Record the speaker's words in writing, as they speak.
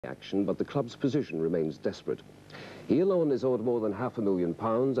action, but the club's position remains desperate. He alone is owed more than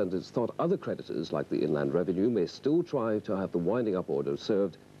 £500,000, and it's thought other creditors, like the Inland Revenue, may still try to have the winding up order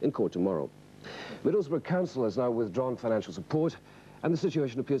served in court tomorrow. Middlesbrough Council has now withdrawn financial support, and the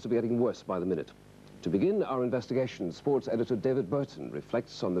situation appears to be getting worse by the minute. To begin our investigation, sports editor David Burton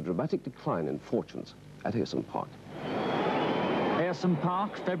reflects on the dramatic decline in fortunes at Ayresome Park. Ayresome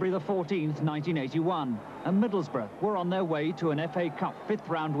Park, February the 14th, 1981, and Middlesbrough were on their way to an FA Cup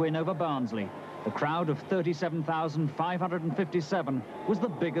fifth-round win over Barnsley. The crowd of 37,557 was the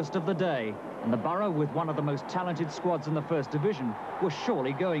biggest of the day, and the Boro, with one of the most talented squads in the First Division, was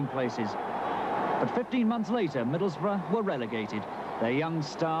surely going places. But 15 months later, Middlesbrough were relegated. Their young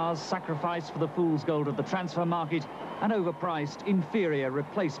stars sacrificed for the fool's gold of the transfer market, and overpriced, inferior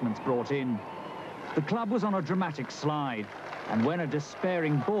replacements brought in. The club was on a dramatic slide, and when a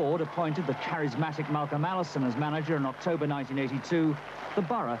despairing board appointed the charismatic Malcolm Allison as manager in October 1982, the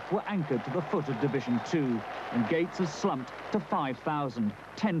Boro were anchored to the foot of Division 2, and gates have slumped to 5,000,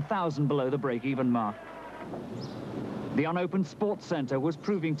 10,000 below the break-even mark. The unopened sports centre was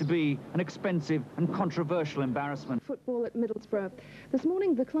proving to be an expensive and controversial embarrassment. Football at Middlesbrough. This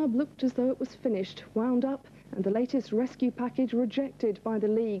morning the club looked as though it was finished, wound up, and the latest rescue package rejected by the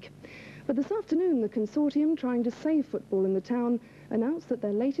league. But this afternoon, the consortium trying to save football in the town announced that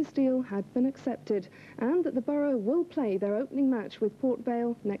their latest deal had been accepted, and that the Boro will play their opening match with Port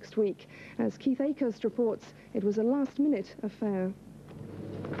Vale next week. As Keith Akehurst reports, it was a last-minute affair.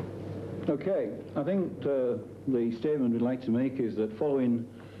 OK, I think the statement we'd like to make is that following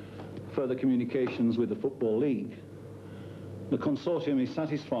further communications with the Football League, the consortium is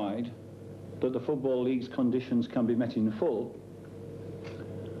satisfied that the Football League's conditions can be met in full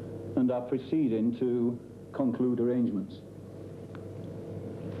and are proceeding to conclude arrangements.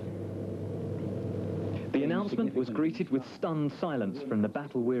 The announcement was greeted with stunned silence from the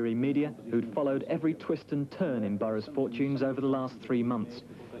battle-weary media who'd followed every twist and turn in Boro's fortunes over the last 3 months.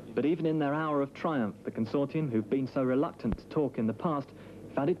 But even in their hour of triumph, the consortium, who've been so reluctant to talk in the past,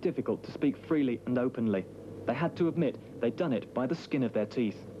 found it difficult to speak freely and openly. They had to admit they'd done it by the skin of their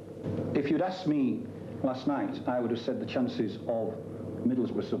teeth. If you'd asked me last night, I would have said the chances of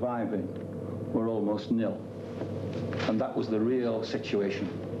Middlesbrough surviving were almost nil. And that was the real situation.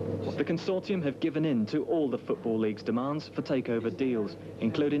 The consortium have given in to all the Football League's demands for takeover deals,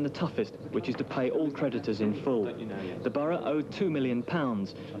 including the toughest, which is to pay all creditors in full. The Boro owed £2 million,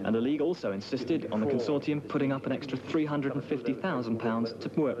 and the league also insisted on the consortium putting up an extra £350,000 to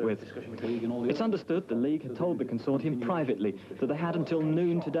work with. It's understood the league had told the consortium privately that they had until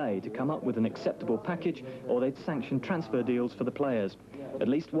noon today to come up with an acceptable package, or they'd sanction transfer deals for the players. At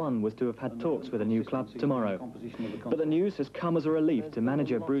least one was to have had talks with a new club tomorrow. But the news has come as a relief to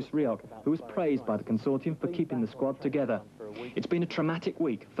manager Bruce Rioch, who was praised by the consortium for keeping the squad together. It's been a traumatic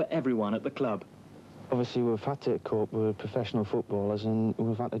week for everyone at the club. Obviously, we've had to cope with professional footballers, and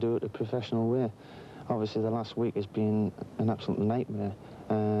we've had to do it the professional way. Obviously, the last week has been an absolute nightmare.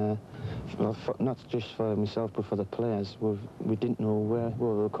 Not just for myself, but for the players. We didn't know where we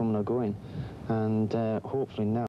were coming or going, and hopefully now